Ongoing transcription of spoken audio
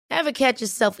Ever catch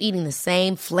yourself eating the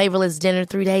same flavorless dinner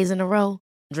 3 days in a row?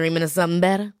 Dreaming of something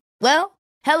better? Well,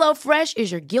 HelloFresh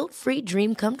is your guilt-free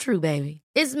dream come true, baby.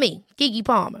 It's me, Keke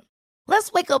Palmer.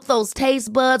 Let's wake up those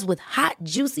taste buds with hot,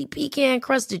 juicy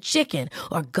pecan-crusted chicken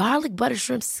or garlic butter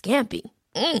shrimp scampi.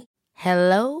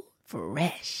 Hello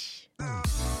Fresh.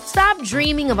 Stop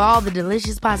dreaming of all the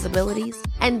delicious possibilities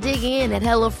and dig in at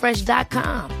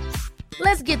HelloFresh.com.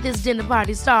 Let's get this dinner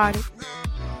party started.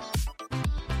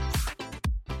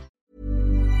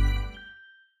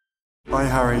 Bye,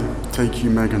 Harry. Take you,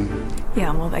 Meghan.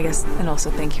 Yeah, well, I guess, and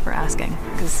also thank you for asking,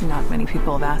 because not many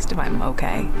people have asked if I'm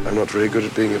okay. I'm not very good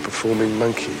at being a performing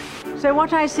monkey. So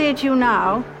what I say to you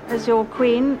now, as your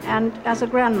queen and as a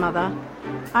grandmother,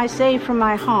 I say from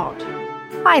my heart.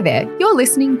 Hi there, you're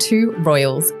listening to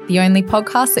Royals, the only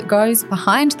podcast that goes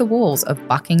behind the walls of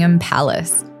Buckingham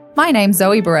Palace. My name's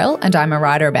Zoe Burrell and I'm a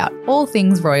writer about all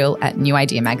things royal at New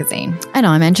Idea magazine. And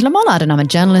I'm Angela Mollard and I'm a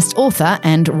journalist, author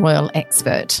and royal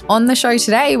expert. On the show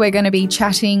today, we're going to be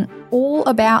chatting all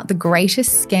about the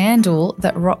greatest scandal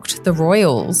that rocked the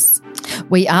royals.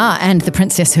 We are, and the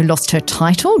princess who lost her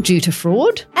title due to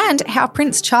fraud. And how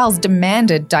Prince Charles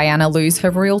demanded Diana lose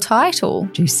her royal title.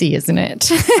 Juicy, isn't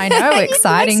it? I know,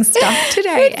 exciting stuff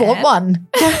today. Who'd want one?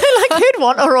 Like, who'd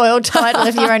want a royal title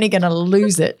if you're only going to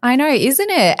lose it? I know, isn't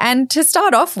it? And to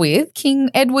start off with, King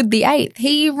Edward VIII,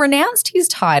 he renounced his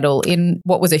title in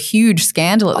what was a huge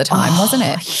scandal at the time, wasn't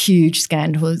it? Huge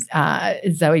scandal,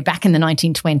 Zoe. Back in the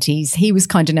 1920s, he was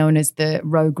kind of known as the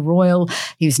rogue royal.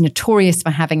 He was notorious for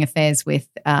having affairs with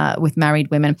married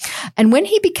women. And when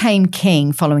he became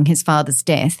king following his father's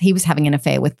death, he was having an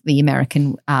affair with the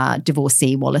American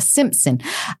divorcee Wallis Simpson.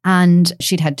 And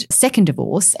she'd had a second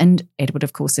divorce, and Edward,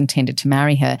 of course, intended to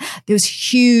marry her. There was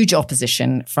huge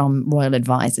opposition from royal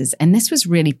advisors, and this was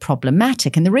really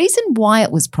problematic. And the reason why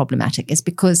it was problematic is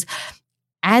because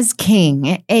as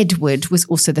king, Edward was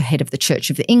also the head of the Church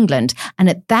of England. And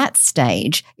at that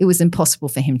stage, it was impossible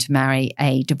for him to marry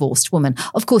a divorced woman.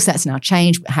 Of course, that's now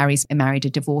changed. Harry's married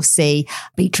a divorcee.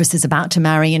 Beatrice is about to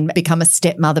marry and become a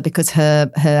stepmother because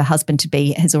her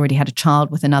husband-to-be has already had a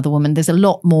child with another woman. There's a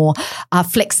lot more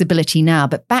flexibility now.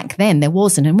 But back then, there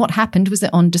wasn't. And what happened was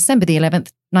that on December the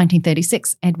 11th,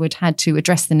 1936, Edward had to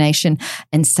address the nation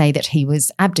and say that he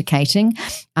was abdicating.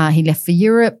 He left for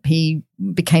Europe. He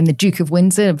became the Duke of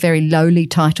Windsor, a very lowly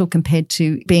title compared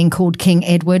to being called King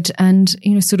Edward, and,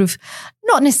 sort of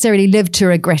not necessarily lived to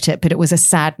regret it, but it was a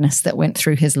sadness that went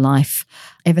through his life.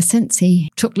 Ever since, he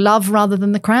took love rather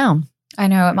than the crown. I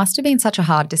know, it must have been such a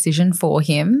hard decision for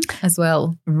him as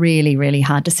well. Really, really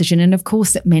hard decision. And of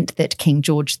course, it meant that King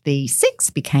George VI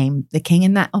became the king,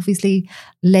 and that obviously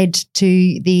led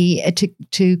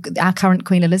to our current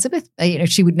Queen Elizabeth.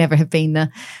 She would never have been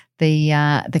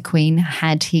the queen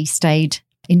had he stayed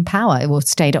in power or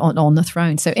stayed on the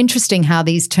throne. So interesting how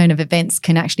these turn of events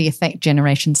can actually affect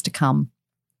generations to come.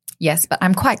 Yes, but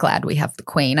I'm quite glad we have the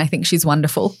Queen. I think she's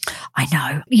wonderful. I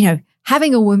know.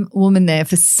 Having a woman there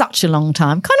for such a long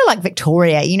time, kind of like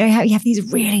Victoria, how you have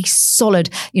these really solid,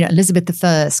 Elizabeth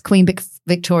I, Queen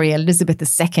Victoria, Elizabeth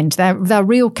II, they're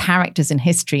real characters in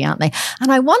history, aren't they?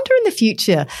 And I wonder in the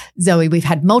future, Zoe, we've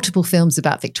had multiple films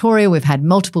about Victoria, we've had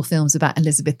multiple films about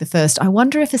Elizabeth I. I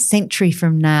wonder if a century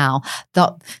from now,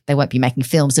 that they won't be making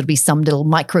films, it'll be some little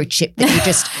microchip that you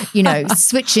just,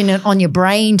 switch in on your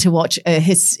brain to watch a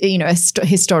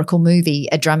historical movie,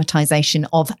 a dramatization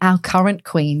of our current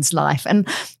Queen's life. And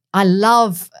I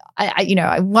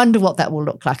wonder what that will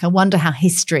look like. I wonder how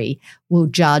history will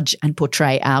judge and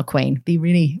portray our Queen.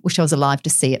 Wish I was alive to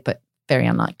see it, but very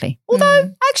unlikely.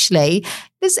 Although, actually,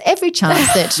 there's every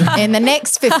chance that in the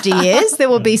next 50 years there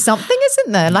will be something,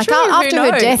 isn't there? Like after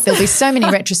her death, there'll be so many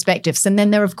retrospectives. And then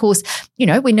there, of course,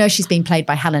 we know she's been played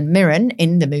by Helen Mirren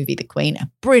in the movie The Queen. A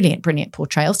brilliant, brilliant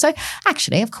portrayal. So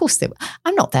actually, of course,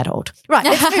 I'm not that old. Right,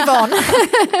 let's move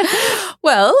on.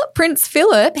 Well, Prince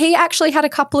Philip, he actually had a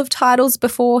couple of titles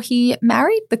before he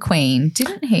married the Queen,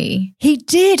 didn't he? He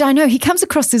did. I know. He comes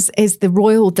across as the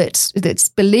royal that's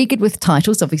beleaguered with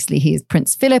titles. Obviously, he is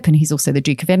Prince Philip and he's also the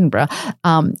Duke of Edinburgh.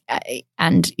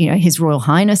 And, His Royal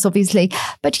Highness, obviously.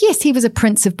 But yes, he was a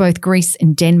prince of both Greece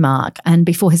and Denmark. And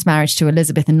before his marriage to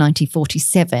Elizabeth in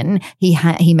 1947,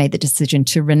 he made the decision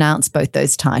to renounce both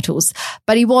those titles.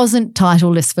 But he wasn't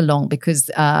titleless for long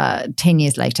because 10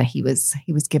 years later, he was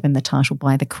given the title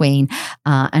by the Queen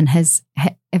and has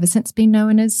ever since been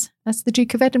known as the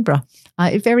Duke of Edinburgh.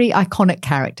 A very iconic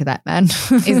character, that man.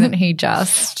 Isn't he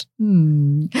just?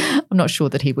 I'm not sure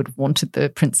that he would have wanted the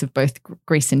Prince of both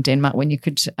Greece and Denmark when you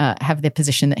could have the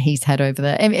position that he's had over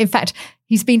there. In fact,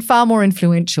 he's been far more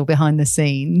influential behind the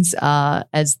scenes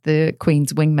as the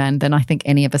Queen's wingman than I think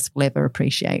any of us will ever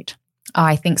appreciate.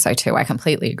 I think so too. I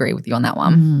completely agree with you on that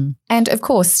one. And of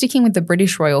course, sticking with the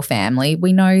British royal family,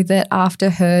 we know that after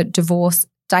her divorce,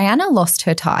 Diana lost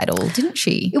her title, didn't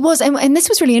she? It was, and this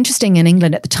was really interesting in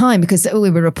England at the time because we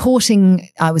were reporting,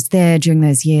 I was there during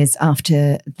those years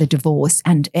after the divorce,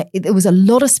 and there was a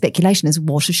lot of speculation as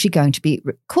what is she going to be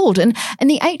called. And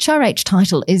the HRH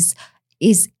title is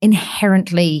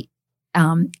inherently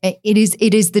it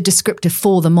is the descriptor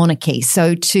for the monarchy.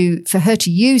 So for her to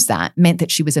use that meant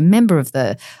that she was a member of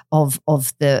the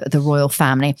royal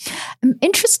family.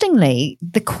 Interestingly,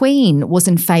 the Queen was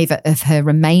in favour of her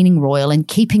remaining royal and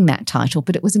keeping that title,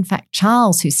 but it was in fact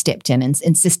Charles who stepped in and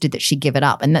insisted that she give it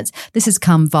up. And this has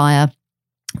come via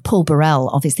Paul Burrell,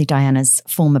 obviously Diana's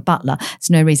former butler. There's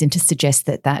no reason to suggest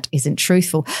that that isn't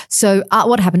truthful. So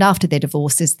what happened after their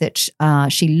divorce is that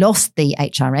she lost the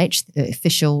HRH, the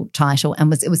official title,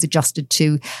 and it was adjusted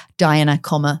to Diana,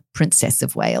 Princess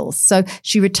of Wales. So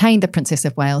she retained the Princess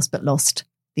of Wales but lost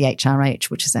the HRH,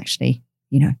 which is actually,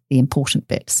 the important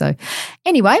bit. So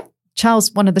anyway,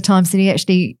 Charles, one of the times that he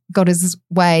actually got his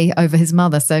way over his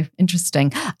mother. So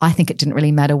interesting. I think it didn't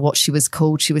really matter what she was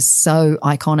called. She was so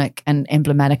iconic and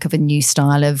emblematic of a new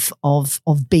style of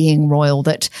being royal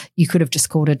that you could have just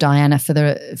called her Diana for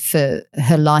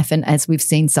her life. And as we've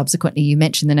seen subsequently, you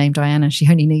mentioned the name Diana. She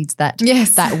only needs that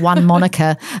one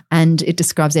moniker, and it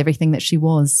describes everything that she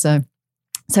was. So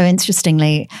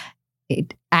interestingly,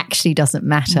 it actually doesn't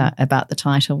matter about the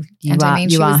title. She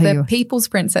was the people's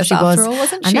princess after all,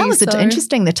 wasn't she? And that was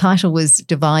interesting. The title was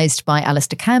devised by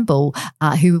Alistair Campbell,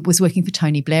 who was working for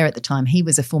Tony Blair at the time. He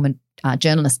was a former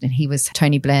journalist, and he was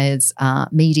Tony Blair's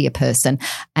media person.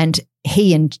 And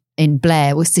he and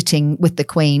Blair were sitting with the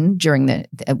Queen during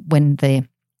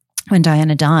when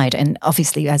Diana died. And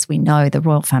obviously, as we know, the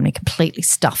royal family completely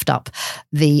stuffed up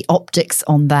the optics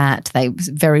on that. They was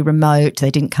very remote.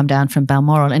 They didn't come down from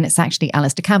Balmoral. And it's actually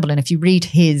Alistair Campbell. And if you read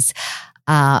his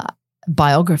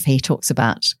biography, he talks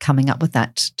about coming up with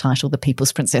that title, The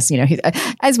People's Princess.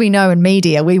 As we know in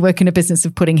media, we work in a business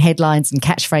of putting headlines and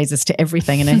catchphrases to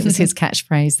everything. And it was his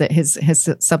catchphrase that has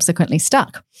subsequently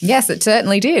stuck. Yes, it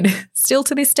certainly did. Still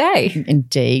to this day.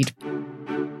 Indeed.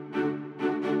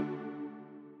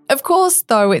 Of course,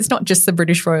 though, it's not just the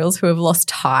British royals who have lost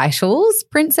titles.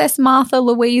 Princess Martha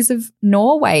Louise of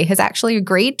Norway has actually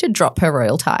agreed to drop her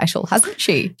royal title, hasn't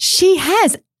she? She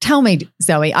has. Tell me,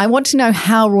 Zoe, I want to know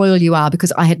how royal you are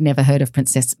because I had never heard of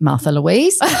Princess Martha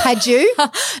Louise. Had you?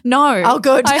 No. Oh,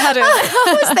 good. I hadn't.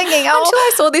 I was thinking, until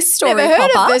I saw this story never heard pop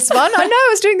of up. this one. I know, I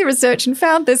was doing the research and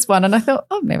found this one and I thought,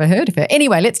 I've never heard of her.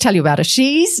 Anyway, let's tell you about her.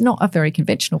 She's not a very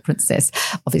conventional princess.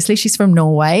 Obviously, she's from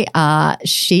Norway.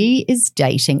 She is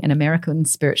dating an American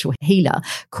spiritual healer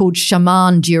called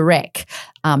Shaman Durek.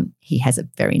 He has a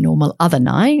very normal other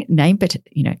name, but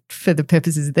for the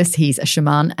purposes of this, he's a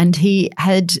shaman, and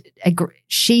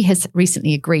she has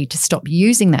recently agreed to stop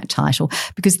using that title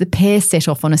because the pair set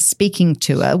off on a speaking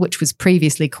tour, which was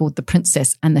previously called The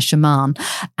Princess and the Shaman,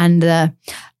 and the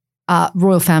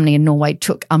royal family in Norway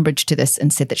took umbrage to this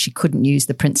and said that she couldn't use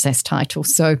the princess title.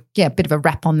 So, yeah, a bit of a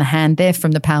rap on the hand there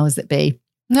from the powers that be.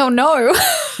 No.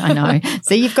 I know.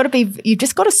 So you've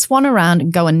just got to swan around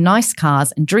and go in nice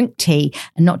cars and drink tea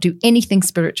and not do anything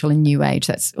spiritual in New Age.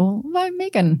 That's although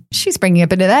Meghan, she's bringing a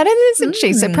bit of that in, isn't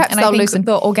she? So perhaps they'll loosen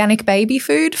the organic baby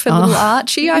food for little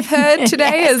Archie. I've heard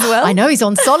today as well. I know he's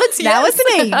on solids now, isn't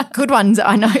he? Good ones.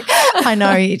 I know.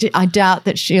 I doubt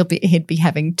that he'd be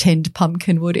having tinned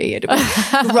pumpkin, would he? It'd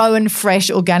be grown fresh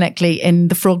organically in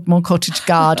the Frogmore Cottage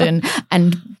garden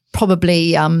and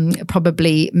probably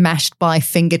mashed by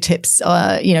fingertips,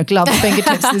 gloved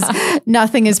fingertips. There's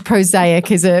nothing as prosaic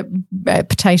as a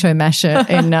potato masher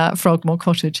in Frogmore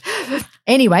Cottage.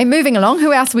 Anyway, moving along,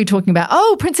 who else are we talking about?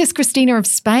 Oh, Princess Christina of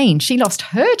Spain. She lost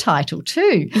her title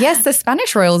too. Yes, the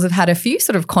Spanish royals have had a few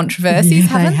sort of controversies,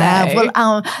 haven't they?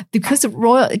 Well, because of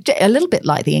a little bit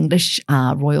like the English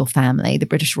royal family, the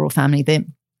British royal family, the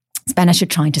Spanish are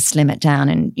trying to slim it down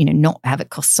and, not have it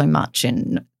cost so much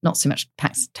and not so much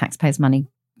taxpayers' money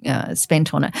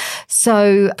spent on it.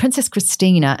 So Princess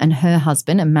Christina and her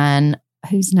husband, a man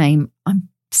whose name, I'm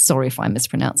sorry if I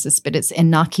mispronounce this, but it's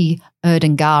Inaki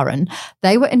Erdengaran,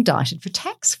 they were indicted for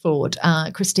tax fraud.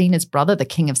 Christina's brother, the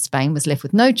King of Spain, was left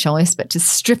with no choice but to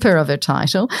strip her of her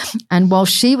title. And while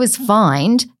she was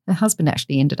fined, her husband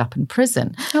actually ended up in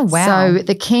prison. Oh, wow. So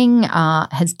the king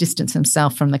has distanced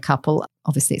himself from the couple.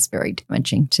 Obviously, it's very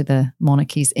damaging to the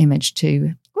monarchy's image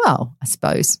too. Well, I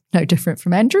suppose no different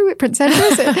from Prince Andrew,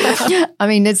 is it? I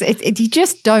mean, you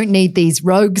just don't need these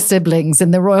rogue siblings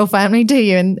in the royal family, do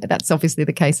you? And that's obviously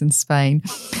the case in Spain.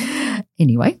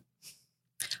 Anyway.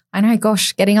 I know,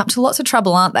 gosh, getting up to lots of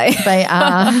trouble, aren't they? They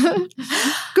are.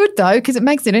 good though, because it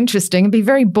makes it interesting. It'd be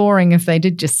very boring if they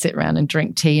did just sit around and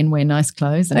drink tea and wear nice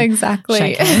clothes and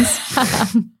shake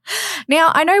hands.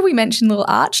 Now, I know we mentioned little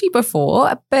Archie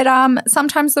before, but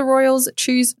sometimes the royals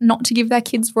choose not to give their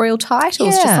kids royal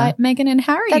titles, just like Meghan and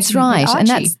Harry. That's right. And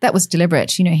that was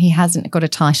deliberate. You know, he hasn't got a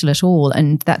title at all.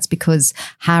 And that's because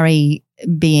Harry,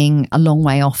 being a long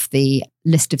way off the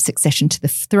list of succession to the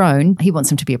throne, he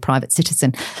wants him to be a private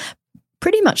citizen.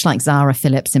 Pretty much like Zara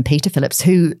Phillips and Peter Phillips,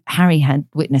 who Harry had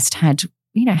witnessed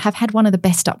have had one of the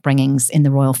best upbringings in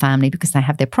the royal family because they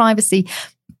have their privacy,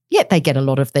 yet they get a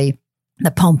lot of the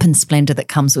pomp and splendour that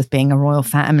comes with being a royal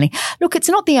family. Look, it's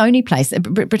not the only place.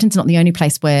 Britain's not the only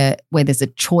place where there's a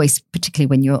choice, particularly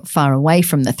when you're far away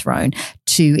from the throne,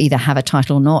 to either have a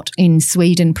title or not. In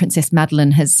Sweden, Princess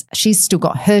Madeleine she's still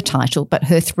got her title, but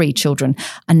her 3 children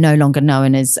are no longer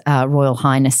known as royal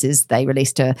highnesses. They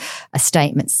released a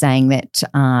statement saying that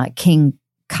King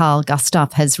Carl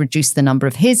Gustaf has reduced the number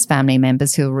of his family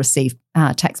members who will receive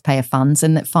taxpayer funds,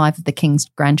 and that 5 of the king's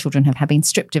grandchildren have been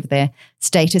stripped of their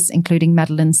status, including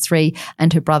Madeleine's 3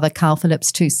 and her brother Carl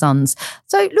Philip's 2 sons.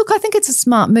 So, look, I think it's a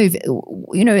smart move.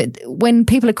 You know, when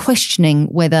people are questioning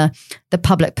whether the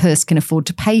public purse can afford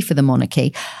to pay for the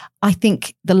monarchy, I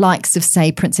think the likes of,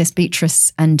 say, Princess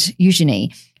Beatrice and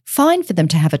Eugenie, fine for them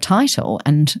to have a title.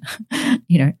 And,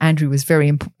 you know, Andrew was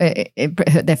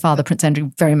their father, Prince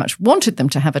Andrew, very much wanted them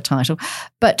to have a title.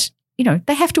 But, you know,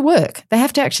 they have to work. They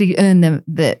have to actually earn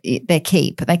their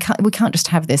keep. We can't just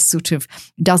have this sort of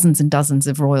dozens and dozens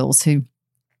of royals who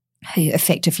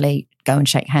effectively go and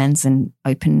shake hands and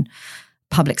open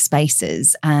public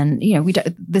spaces. And, you know,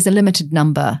 there's a limited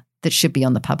number that should be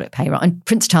on the public payroll. And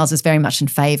Prince Charles is very much in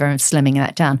favour of slimming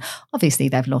that down. Obviously,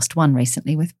 they've lost one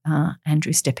recently with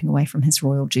Andrew stepping away from his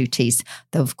royal duties,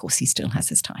 though, of course, he still has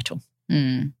his title.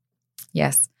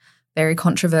 Yes. Very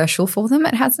controversial for them,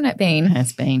 hasn't it been? It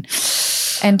has been.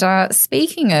 And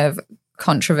speaking of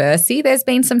controversy, there's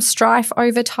been some strife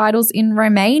over titles in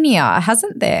Romania,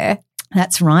 hasn't there?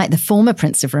 That's right. The former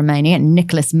Prince of Romania,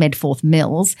 Nicholas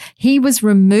Medforth-Mills, he was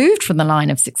removed from the line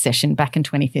of succession back in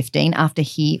 2015 after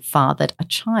he fathered a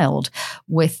child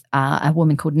with a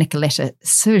woman called Nicoleta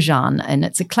Surjan, and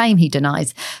it's a claim he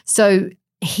denies. So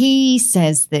he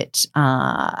says that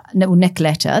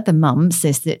Nicoleta, the mum,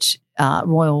 says that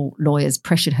royal lawyers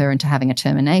pressured her into having a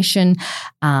termination.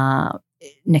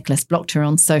 Nicholas blocked her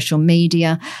on social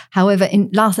media. However,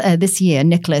 this year,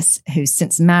 Nicholas, who's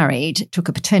since married, took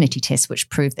a paternity test which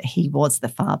proved that he was the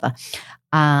father.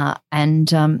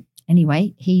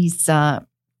 Anyway, he's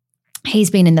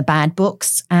been in the bad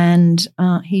books, and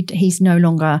he's no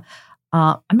longer.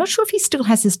 I'm not sure if he still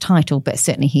has his title, but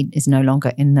certainly he is no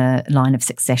longer in the line of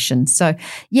succession. So,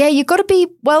 yeah, you've got to be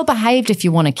well behaved if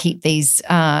you want to keep these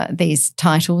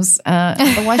titles.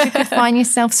 Otherwise, you could find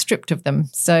yourself stripped of them.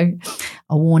 So,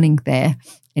 a warning there.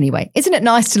 Anyway, isn't it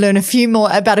nice to learn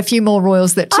about a few more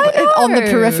royals that on the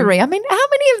periphery? I mean, how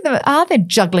many of them are there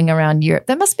juggling around Europe?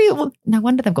 There must be. Well, no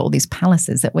wonder they've got all these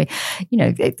palaces that we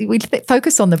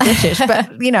focus on the British,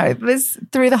 but there's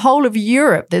through the whole of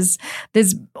Europe. There's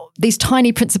these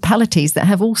tiny principalities that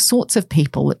have all sorts of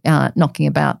people knocking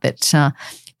about that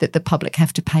the public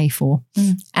have to pay for.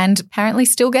 And apparently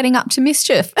still getting up to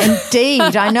mischief.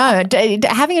 Indeed, I know.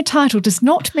 Having a title does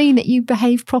not mean that you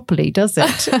behave properly, does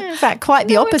it? In fact, quite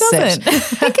the opposite. I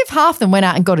think if half of them went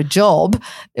out and got a job,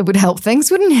 it would help things,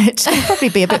 wouldn't it? It'd probably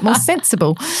be a bit more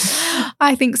sensible.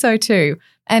 I think so too.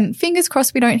 And fingers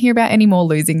crossed we don't hear about any more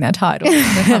losing their titles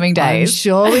in the coming days. I'm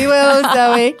sure we will,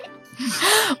 Zoe.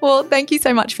 Well, thank you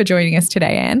so much for joining us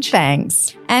today, Ange.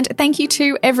 Thanks. And thank you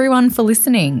to everyone for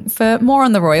listening. For more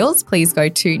on the Royals, please go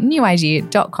to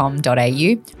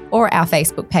newidea.com.au or our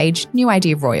Facebook page, New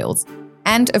Idea Royals.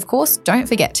 And, of course, don't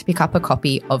forget to pick up a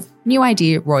copy of New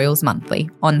Idea Royals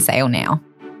Monthly, on sale now.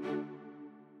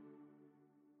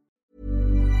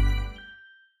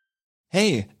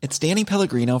 Hey, it's Danny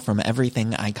Pellegrino from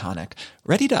Everything Iconic.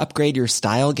 Ready to upgrade your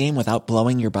style game without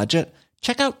blowing your budget?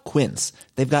 Check out Quince.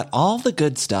 They've got all the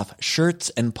good stuff,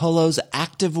 shirts and polos,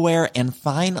 activewear, and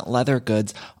fine leather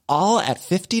goods, all at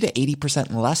 50 to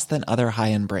 80% less than other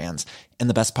high-end brands. And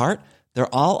the best part?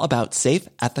 They're all about safe,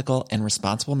 ethical, and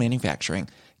responsible manufacturing.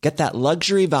 Get that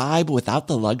luxury vibe without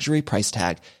the luxury price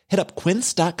tag. Hit up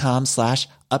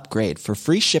quince.com/upgrade for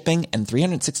free shipping and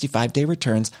 365-day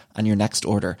returns on your next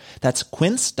order. That's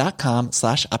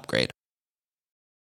quince.com/upgrade.